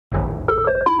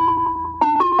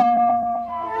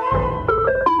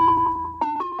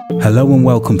Hello and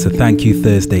welcome to Thank You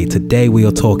Thursday. Today we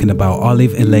are talking about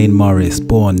Olive Elaine Morris,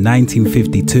 born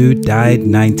 1952, died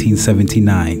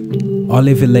 1979.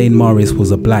 Olive Elaine Morris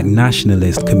was a black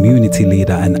nationalist, community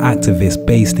leader and activist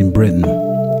based in Britain.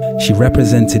 She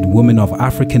represented women of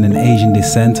African and Asian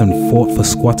descent and fought for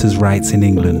squatters' rights in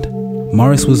England.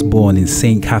 Morris was born in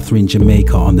St. Catherine,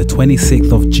 Jamaica on the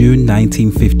 26th of June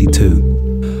 1952.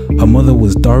 Her mother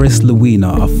was Doris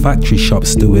Lewina, a factory shop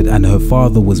steward, and her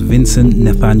father was Vincent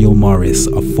Nathaniel Morris,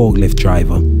 a forklift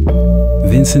driver.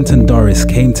 Vincent and Doris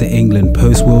came to England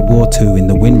post-World War II in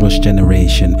the Windrush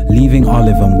generation, leaving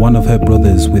Olive and one of her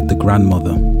brothers with the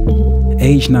grandmother.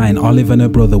 Age 9, Olive and her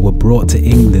brother were brought to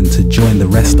England to join the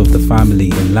rest of the family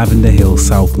in Lavender Hill,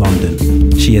 South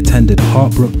London. She attended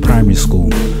Hartbrook Primary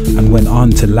School and went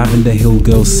on to Lavender Hill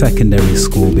Girls Secondary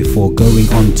School before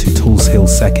going on to Tulse Hill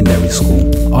Secondary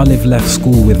School. Olive left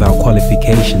school without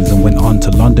qualifications and went on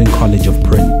to London College of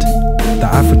Print. The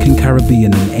African,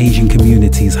 Caribbean and Asian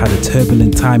communities had a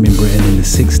turbulent time in Britain in the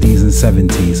 60s and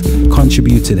 70s,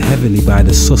 contributed heavily by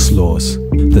the Sus laws.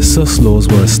 The Sus laws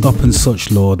were a stop and search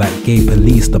law that gave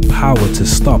police the power to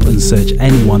stop and search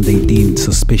anyone they deemed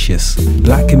suspicious.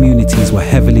 Black communities were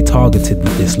heavily targeted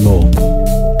with this law.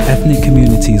 Ethnic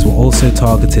communities were also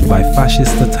targeted by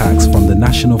fascist attacks from the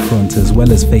National Front, as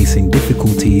well as facing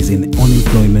difficulties in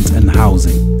unemployment and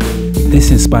housing.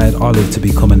 This inspired Olive to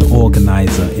become an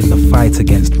organizer in the fight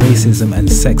against racism and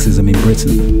sexism in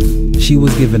Britain. She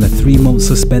was given a 3-month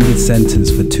suspended sentence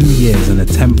for 2 years and a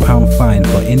 £10 fine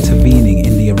for intervening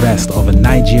in the arrest of a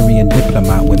Nigerian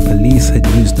diplomat when police had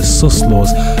used the Sus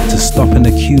laws to stop and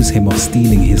accuse him of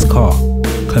stealing his car.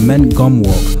 Clement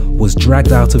Gomwalk was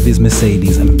dragged out of his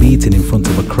Mercedes and beaten in front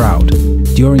of a crowd.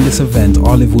 During this event,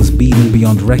 Olive was beaten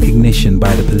beyond recognition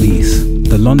by the police.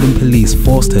 The London police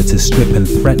forced her to strip and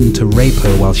threatened to rape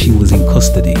her while she was in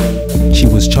custody. She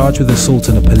was charged with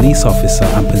assaulting a police officer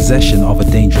and possession of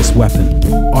a dangerous weapon.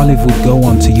 Olive would go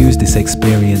on to use this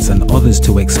experience and others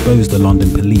to expose the London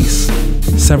police.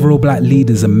 Several black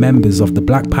leaders and members of the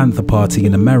Black Panther Party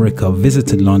in America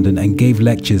visited London and gave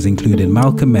lectures, including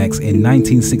Malcolm X in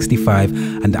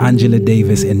 1965 and Angela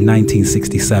Davis in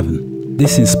 1967.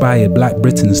 This inspired Black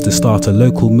Britons to start a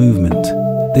local movement.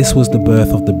 This was the birth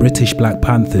of the British Black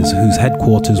Panthers, whose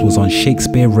headquarters was on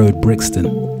Shakespeare Road,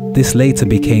 Brixton. This later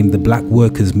became the Black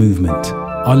Workers' Movement.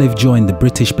 Olive joined the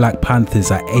British Black Panthers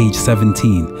at age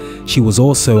 17. She was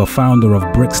also a founder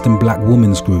of Brixton Black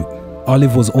Women's Group.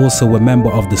 Olive was also a member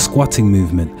of the squatting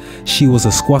movement. She was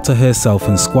a squatter herself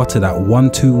and squatted at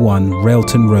 121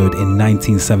 Railton Road in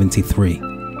 1973.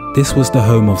 This was the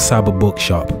home of Saba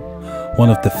Bookshop, one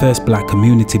of the first black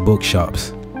community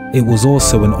bookshops. It was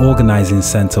also an organizing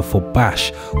center for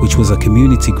BASH, which was a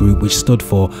community group which stood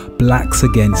for Blacks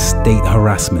Against State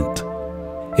Harassment.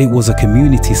 It was a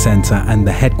community center and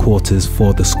the headquarters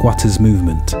for the squatters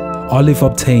movement. Olive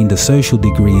obtained a social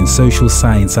degree in social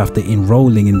science after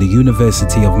enrolling in the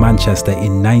University of Manchester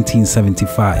in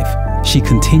 1975. She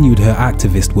continued her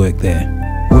activist work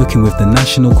there, working with the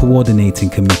National Coordinating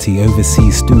Committee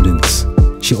overseas students.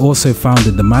 She also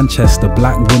founded the Manchester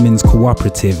Black Women's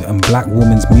Cooperative and Black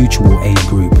Women's Mutual Aid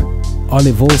Group.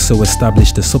 Olive also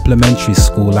established a supplementary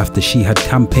school after she had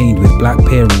campaigned with black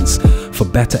parents for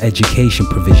better education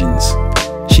provisions.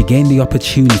 She gained the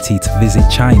opportunity to visit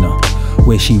China,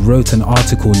 where she wrote an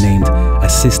article named A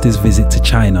Sister's Visit to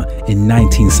China in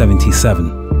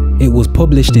 1977. It was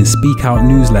published in Speak Out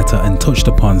newsletter and touched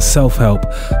upon self-help,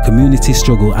 community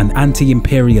struggle and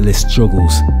anti-imperialist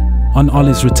struggles. On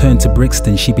Olive's return to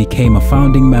Brixton, she became a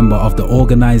founding member of the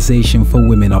Organization for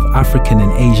Women of African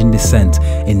and Asian Descent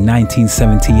in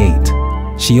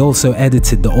 1978. She also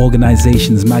edited the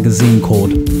organization's magazine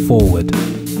called Forward.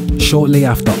 Shortly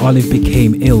after, Olive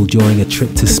became ill during a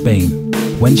trip to Spain.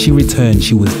 When she returned,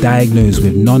 she was diagnosed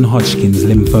with non-Hodgkin's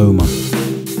lymphoma.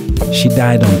 She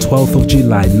died on 12th of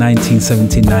July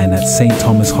 1979 at St.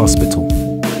 Thomas Hospital.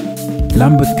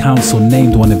 Lambeth Council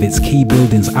named one of its key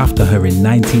buildings after her in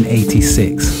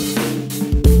 1986.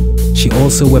 She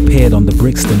also appeared on the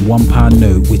Brixton £1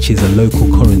 note, which is a local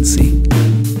currency.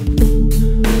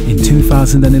 In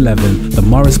 2011, the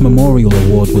Morris Memorial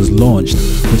Award was launched,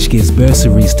 which gives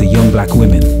bursaries to young black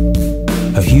women.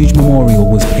 A huge memorial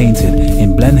was painted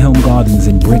in Blenheim Gardens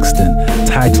in Brixton,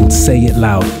 titled Say It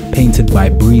Loud, painted by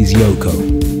Breeze Yoko.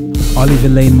 Olive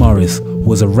Elaine Morris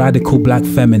was a radical black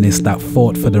feminist that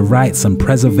fought for the rights and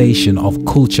preservation of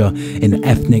culture in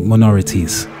ethnic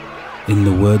minorities. In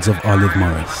the words of Olive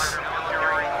Morris,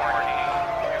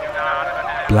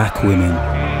 "Black women,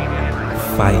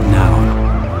 fight now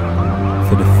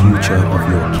for the future of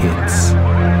your kids."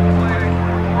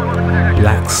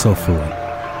 suffering.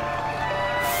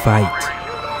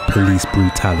 Fight police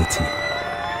brutality.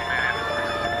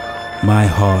 My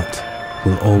heart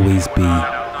will always be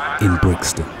in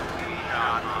Brixton.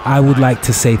 I would like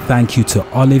to say thank you to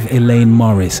Olive Elaine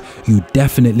Morris. You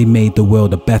definitely made the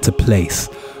world a better place.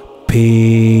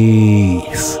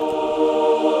 Peace.